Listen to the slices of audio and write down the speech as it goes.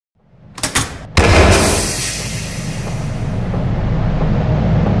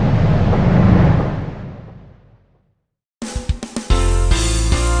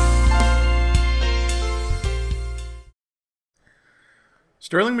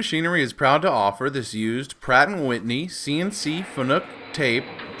Sterling Machinery is proud to offer this used Pratt Whitney CNC Fanuc tape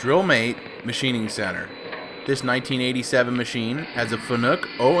drill mate machining center. This 1987 machine has a Fanuc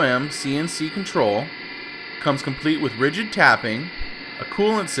OM CNC control, comes complete with rigid tapping, a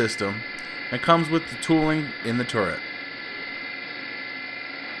coolant system, and comes with the tooling in the turret.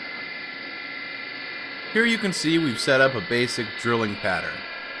 Here you can see we've set up a basic drilling pattern.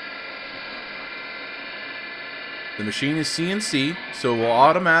 The machine is CNC, so it will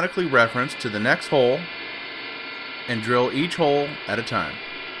automatically reference to the next hole and drill each hole at a time.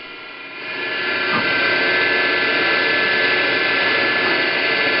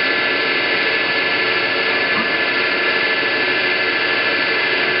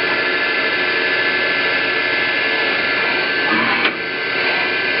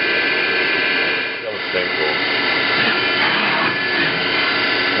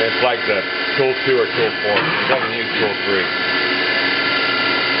 It's like the tool 2 or tool 4. It doesn't use tool 3.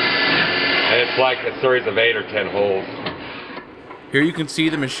 And it's like a series of 8 or 10 holes. Here you can see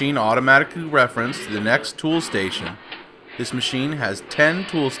the machine automatically reference to the next tool station. This machine has 10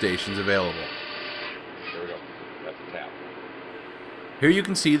 tool stations available. There we go. That's a tap. Here you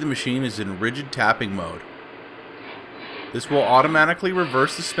can see the machine is in rigid tapping mode. This will automatically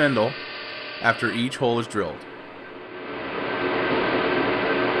reverse the spindle after each hole is drilled.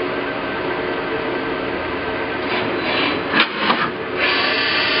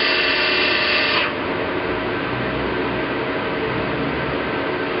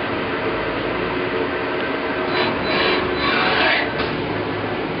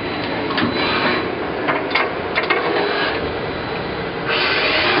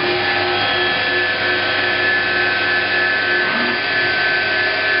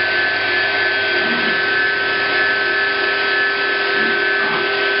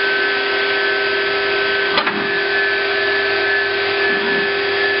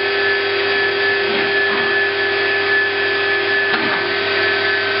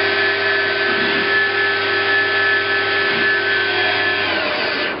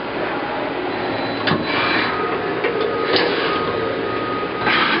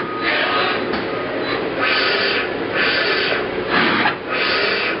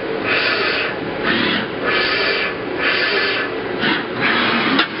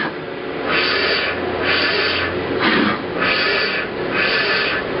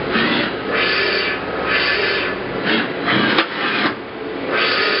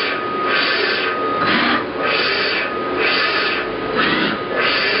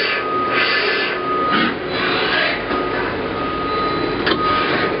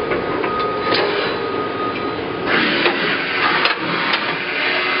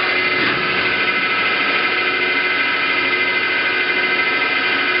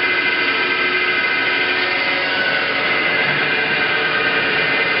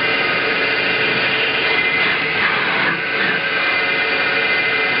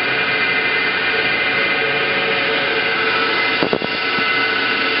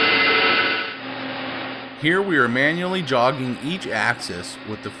 Here we are manually jogging each axis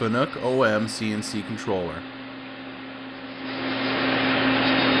with the Fanuc OM CNC controller.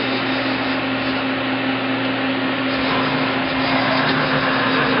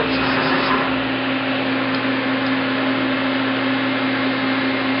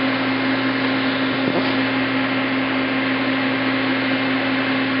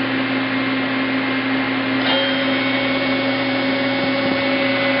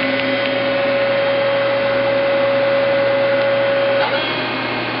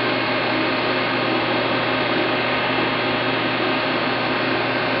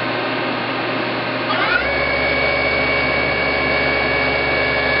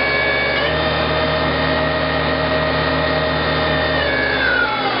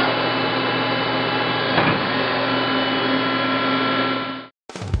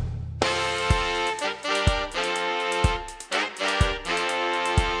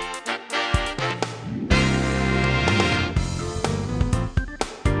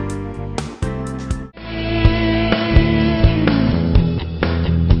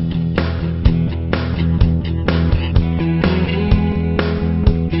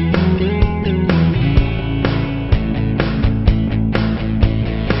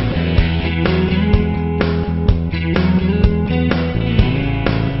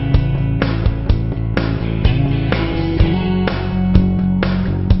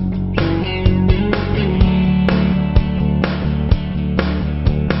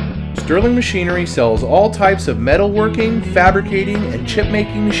 Sterling Machinery sells all types of metalworking, fabricating, and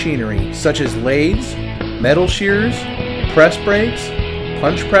chip-making machinery, such as lathes, metal shears, press brakes,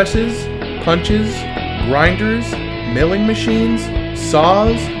 punch presses, punches, grinders, milling machines,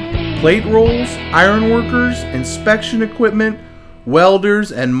 saws, plate rolls, ironworkers, inspection equipment,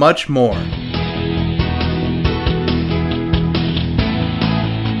 welders, and much more.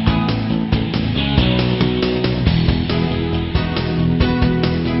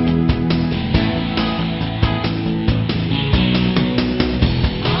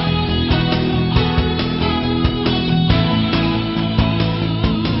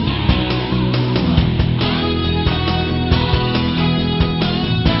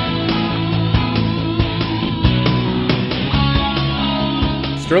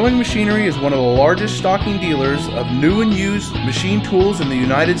 Sterling Machinery is one of the largest stocking dealers of new and used machine tools in the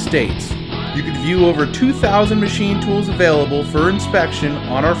United States. You can view over 2,000 machine tools available for inspection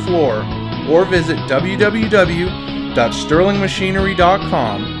on our floor, or visit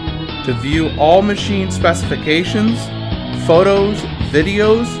www.sterlingmachinery.com to view all machine specifications, photos,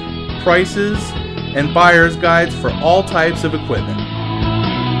 videos, prices, and buyer's guides for all types of equipment.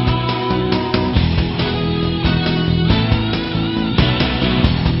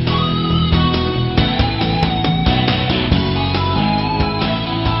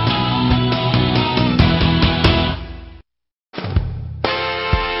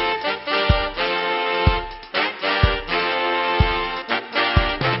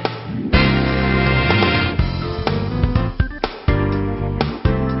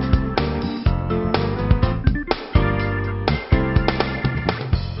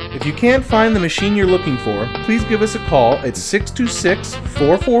 If you can't find the machine you're looking for, please give us a call at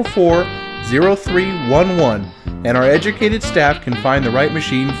 626-444-0311 and our educated staff can find the right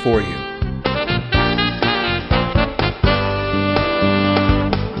machine for you.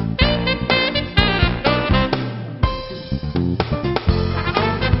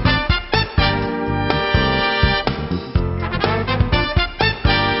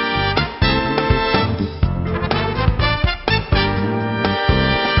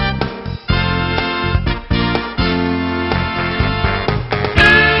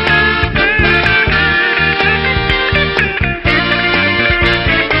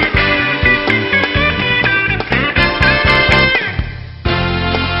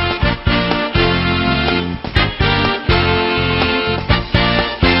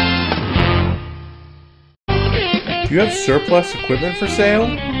 Do you have surplus equipment for sale?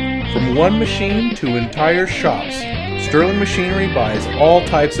 From one machine to entire shops, Sterling Machinery buys all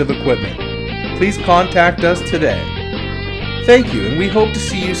types of equipment. Please contact us today. Thank you, and we hope to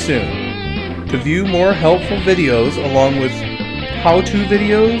see you soon. To view more helpful videos along with how-to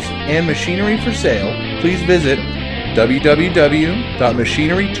videos and machinery for sale, please visit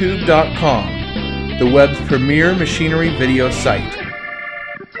www.machinerytube.com, the web's premier machinery video site.